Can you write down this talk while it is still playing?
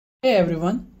Hey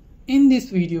everyone, in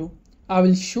this video I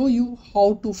will show you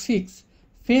how to fix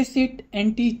FACEIT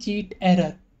anti-cheat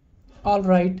error.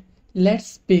 Alright,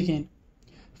 let's begin.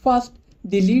 First,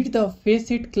 delete the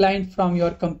FACEIT client from your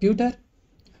computer.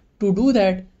 To do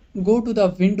that, go to the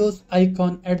Windows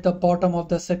icon at the bottom of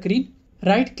the screen,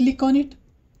 right click on it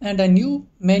and a new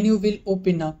menu will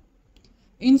open up.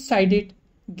 Inside it,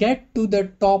 get to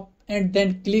the top and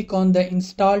then click on the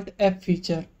installed app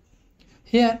feature.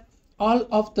 Here, all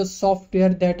of the software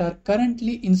that are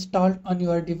currently installed on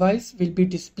your device will be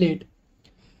displayed.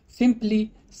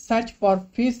 Simply search for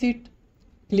FACEIT,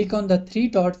 click on the three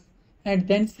dots and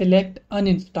then select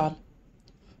uninstall.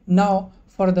 Now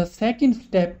for the second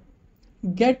step,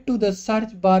 get to the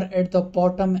search bar at the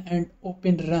bottom and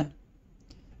open run.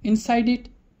 Inside it,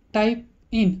 type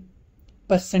in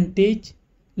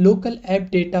 %local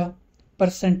app data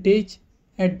 %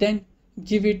 and then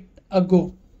give it a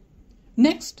go.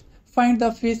 Next, find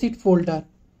the FACEIT folder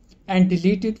and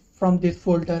delete it from this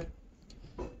folder.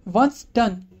 Once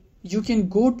done, you can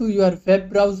go to your web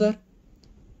browser,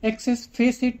 access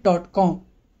faceit.com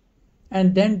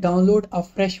and then download a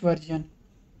fresh version.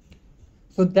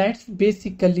 So that's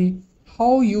basically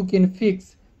how you can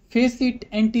fix FACEIT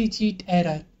anti-cheat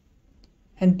error.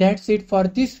 And that's it for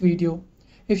this video.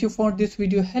 If you found this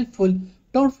video helpful,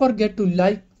 don't forget to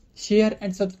like, share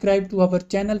and subscribe to our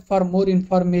channel for more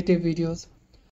informative videos.